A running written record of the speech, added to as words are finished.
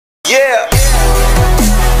Yeah.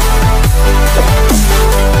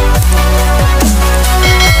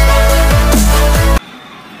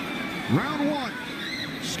 Round one,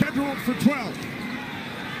 scheduled for 12.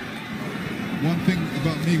 One thing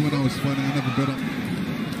about me when I was fighting, I never bet up.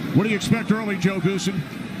 What do you expect early, Joe Goosen?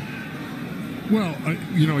 Well,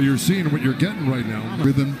 you know, you're seeing what you're getting right now.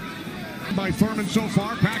 Rhythm. By Thurman so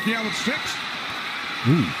far, Pacquiao at 6.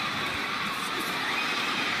 Ooh.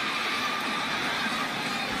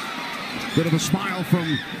 Bit of a smile from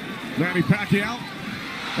Manny Pacquiao.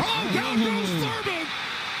 Oh, down goes Thurman!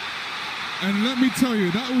 And let me tell you,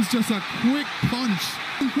 that was just a quick punch.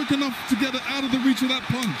 Quick enough to get it out of the reach of that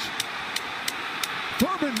punch.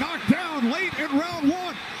 Thurman knocked down late in round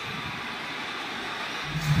one.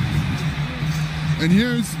 And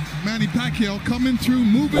here's Manny Pacquiao coming through,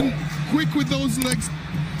 moving quick with those legs,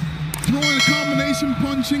 throwing a combination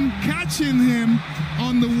punching, catching him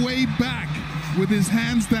on the way back with his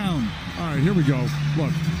hands down. All right, here we go.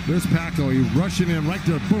 Look, there's Pacquiao. He's rushing in right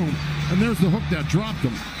there, boom. And there's the hook that dropped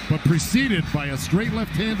him, but preceded by a straight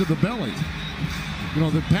left hand to the belly. You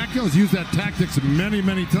know, the Pacquiao's used that tactics many,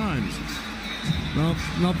 many times.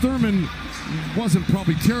 Now Thurman wasn't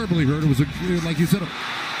probably terribly hurt. It was, like you said,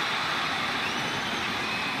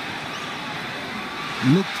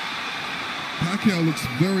 Pacquiao looks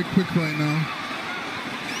very quick right now.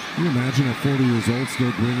 Can you imagine at 40 years old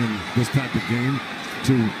still bringing this type of game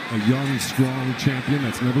to a young, strong champion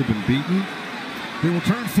that's never been beaten? He will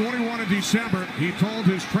turn 41 in December. He told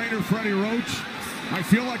his trainer, Freddie Roach, "I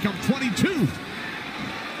feel like I'm 22.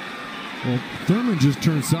 Well, Thurman just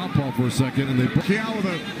turned southpaw for a second, and they... Pacquiao with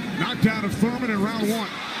a knockdown of Thurman in round one.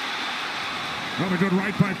 Another good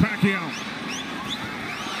right by Pacquiao.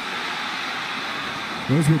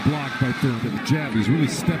 Those were blocked by Thurman. The jab, he's really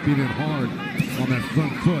stepping in hard on that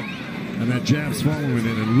front foot. And that jab's following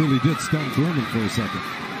it and really did stun Thurman for a second.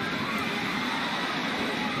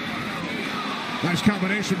 Nice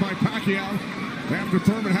combination by Pacquiao after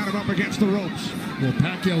Thurman had him up against the ropes. Well,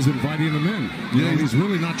 Pacquiao's inviting him in. You know, he's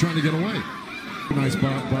really not trying to get away. Nice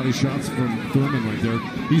body shots from Thurman right there.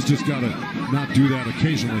 He's just got to not do that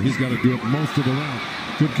occasionally. He's got to do it most of the round.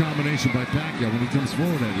 Good combination by Pacquiao when he comes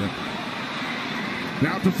forward at you.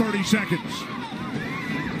 Now to 30 seconds.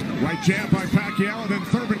 Right jab by Pacquiao, and then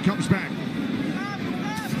Thurman comes back.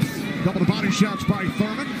 Couple of body shots by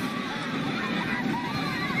Thurman.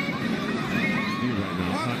 Right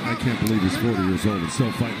now, I can't believe he's 40 years old and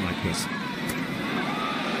still fighting like this.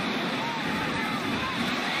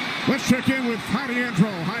 Let's check in with Heidi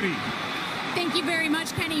Andro. Heidi. Thank you very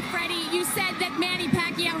much, Kenny. Freddie, you said that Manny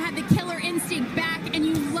Pacquiao had the killer instinct back, and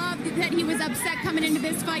you loved that he was upset coming into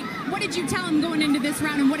this fight. What did you tell him going into this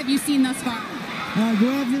round, and what have you seen thus far? I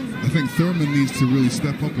think Thurman needs to really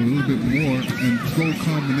step up a little bit more and throw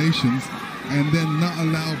combinations and then not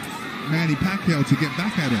allow Manny Pacquiao to get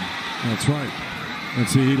back at him. That's right. And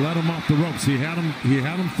see, he let him off the ropes. He had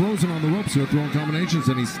him frozen on the ropes here, throwing combinations,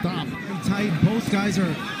 and he stopped. Tight. Both guys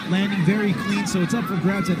are landing very clean, so it's up for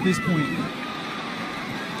grabs at this point.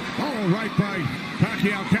 Oh, right by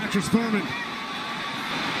Pacquiao, catches Thurman.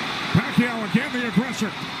 Pacquiao again, the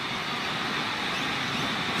aggressor.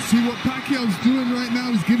 See what Pacquiao's doing right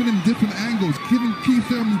now is giving him different angles, giving Keith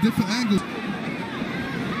Thurman different angles.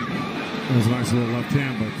 That was a nice little left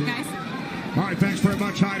hand, but... Guys. All right, thanks very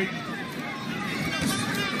much, Heidi.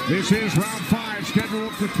 This is round 5,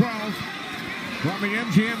 scheduled for 12 from the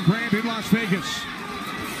MGM Grand in Las Vegas.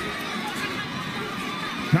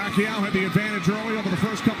 Pacquiao had the advantage early over the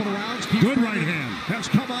first couple of rounds. Good right hand. Has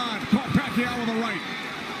come on. Caught Pacquiao with the right.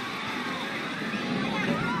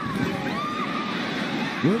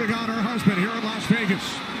 Rooting on her husband here in Las Vegas.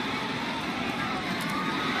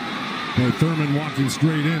 Boy, Thurman walking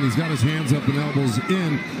straight in. He's got his hands up and elbows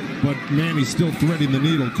in, but Manny's still threading the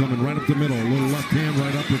needle, coming right up the middle. A little left hand,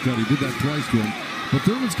 right uppercut. He did that twice to him. But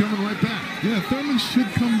Thurman's coming right back. Yeah, Thurman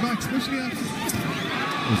should come back, especially after.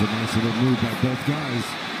 It was a nice little move by both guys.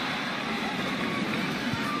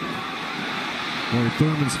 Boy,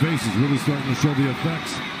 Thurman's face is really starting to show the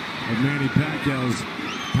effects of Manny Pacquiao's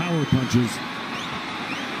power punches.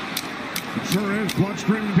 It sure is. Blood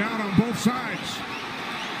streaming down on both sides.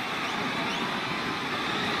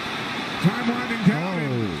 Time winding down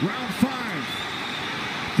in round 5.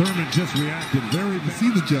 Thurman just reacted very...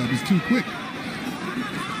 See the jab, he's too quick.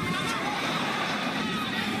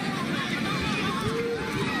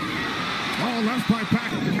 Oh, left by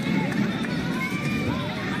Pacquiao.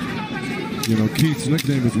 You know, Keith's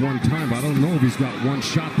nickname is one time, but I don't know if he's got one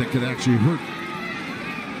shot that could actually hurt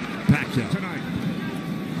Pacquiao Tonight.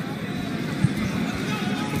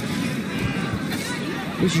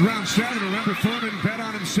 This is round 7. Remember, Thurman bet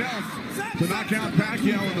on himself. to knock out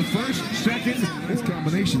Pacquiao in the first, second. Nice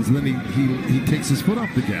combinations, and then he takes his foot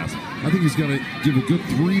off the gas. I think he's got to give a good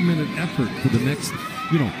 3-minute effort for the next,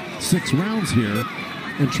 6 rounds here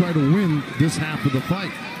and try to win this half of the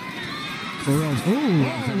fight. Or else,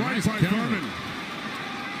 right by Thurman.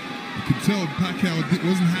 You could tell Pacquiao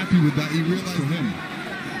wasn't happy with that. He realized for him.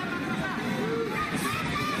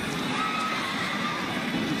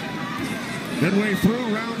 Midway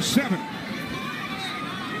through round 7.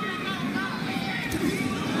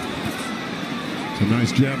 A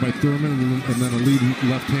nice jab by Thurman, and then a lead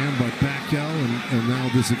left hand by Pacquiao, and now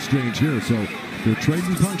this exchange here. So they're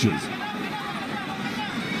trading punches.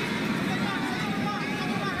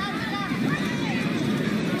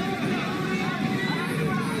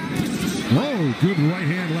 Oh, good right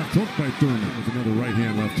hand left hook by Thurman. With another right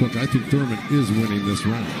hand left hook. I think Thurman is winning this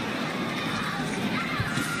round.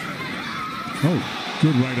 Oh,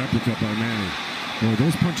 good right uppercut by Manny. Boy,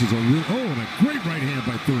 those punches are real. Oh, and a great right hand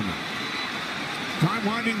by Thurman. Time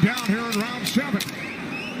winding down here in round 7.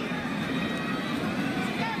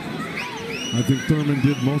 I think Thurman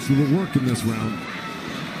did most of the work in this round.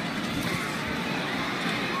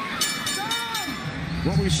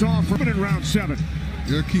 What we saw from in round 7.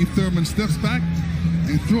 Here Keith Thurman steps back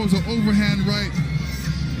and throws an overhand right.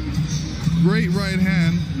 Great right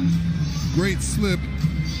hand. Great slip.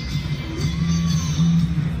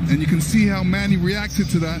 And you can see how Manny reacted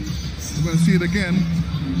to that. We're going to see it again.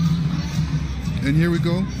 And here we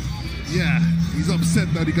go. Yeah, he's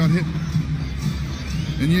upset that he got hit.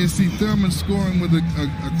 And you see Thurman scoring with a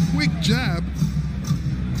quick jab.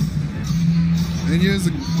 And here's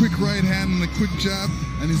a quick right hand and a quick jab,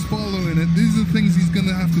 and he's following it. These are the things he's going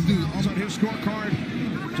to have to do. On his scorecard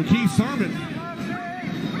to Keith Thurman.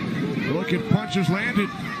 Look at punches landed.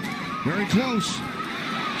 Very close.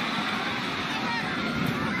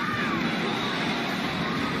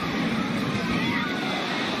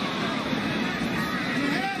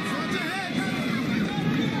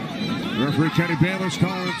 Referee Kenny Bayless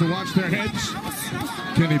calling them to watch their heads.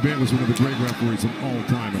 Kenny Bayless, one of the great referees of all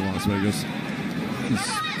time in Las Vegas.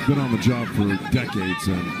 He's been on the job for decades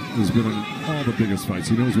and has been in all the biggest fights.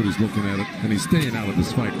 He knows what he's looking at, and he's staying out of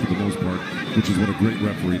this fight for the most part, which is what a great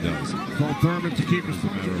referee does. Call Thurman to keep us a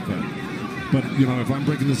matter of fact. But, if I'm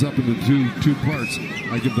breaking this up into two parts,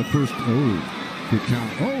 I give the first, good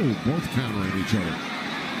count. Oh, both countering each other.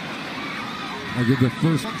 I give the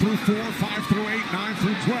first 1 through 4, 5 through 8, 9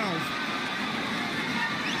 through 12.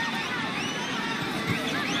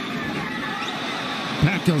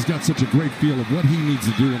 Pacquiao's got such a great feel of what he needs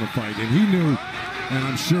to do in a fight, and he knew, and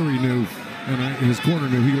I'm sure he knew, and his corner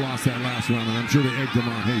knew he lost that last round, and I'm sure they egged him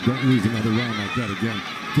on, hey, don't lose another round like that again.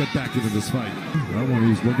 Get back into this fight. Well, when he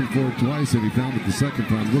was looking for it twice, and he found it the second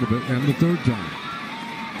time a little bit, and the third time.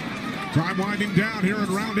 Time winding down here in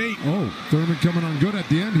round 8. Oh, Thurman coming on good at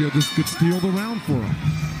the end here. This could steal the round for him.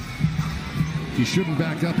 He shouldn't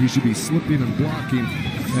back up. He should be slipping and blocking,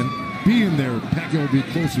 and being there, Pacquiao will be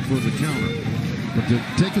closer for the counter. But to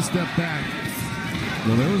take a step back,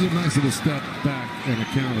 well, there was a nice little step back and a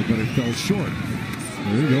counter, but it fell short.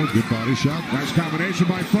 There you go, good body shot. Nice combination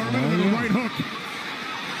by Thurman and a right hook.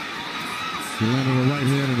 He landed a right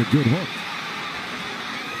hand and a good hook.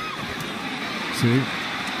 See?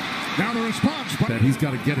 Now the response. That he's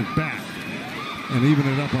got to get it back and even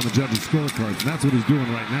it up on the judges' scorecards, and that's what he's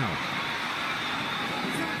doing right now.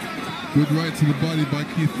 Good right to the body by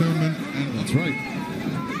Keith Thurman. And that's right.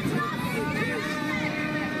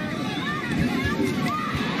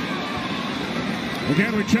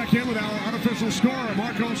 Again, we check in with our unofficial scorer,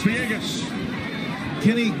 Marcos Villegas.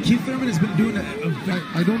 Kenny, Keith Thurman has been doing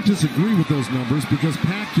I don't disagree with those numbers because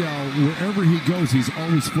Pacquiao, wherever he goes, he's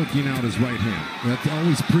always flicking out his right hand. That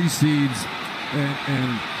always precedes,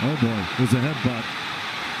 and oh boy, there's a headbutt.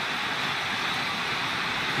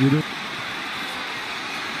 Either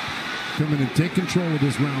come in and take control of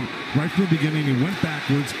this round right from the beginning. He went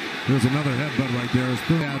backwards. There's another headbutt right there.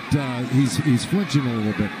 He's flinching a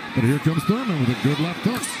little bit. But here comes Thurman with a good left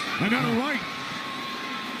hook. Another right.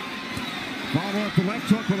 Follow up the left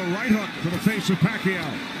hook with a right hook to the face of Pacquiao.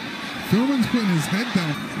 Thurman's putting his head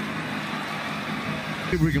down.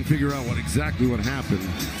 If we can figure out exactly what happened.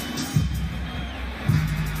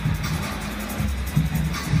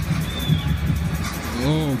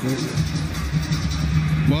 Oh,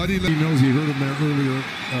 body. He knows he hurt him there earlier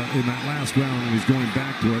in that last round, and he's going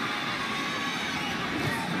back to it.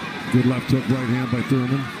 Good left hook, right hand by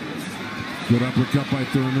Thurman. Good uppercut by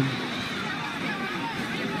Thurman.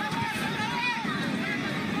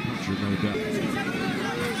 No doubt.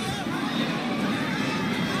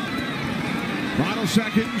 Final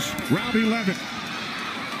seconds, round 11.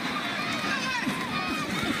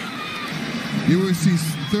 You will see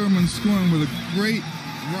Thurman scoring with a great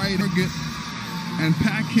right target, and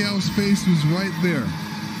Pacquiao's face was right there.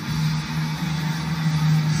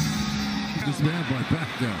 Disbanded by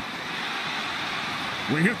Pacquiao.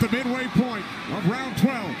 We hit the midway point of round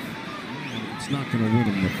 12. It's not going to win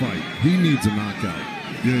him the fight. He needs a knockout.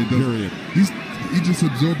 Yeah, he does. Period. He just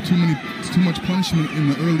absorbed too much punishment in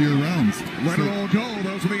the earlier rounds. Let it all go.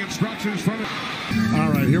 Those are the instructions from it. All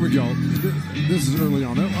right, here we go. This is early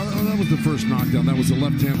on. That was the first knockdown. That was the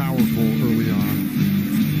left hand powerful early on.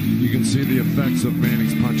 You can see the effects of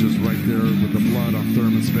Manny's punches right there with the blood on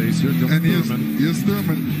Thurman's face. Here comes Thurman. Here's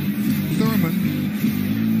Thurman.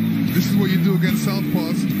 Thurman, this is what you do against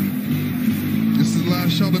southpaws. This is the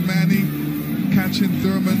last shot of Manny catching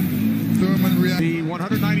Thurman. Thurman reacts. The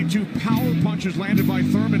 192 power punches landed by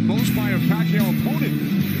Thurman, most by a Pacquiao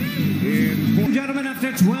opponent. Gentlemen,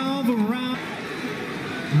 after 12 rounds,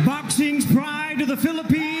 boxing's pride of the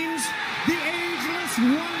Philippines, the ageless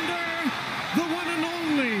one.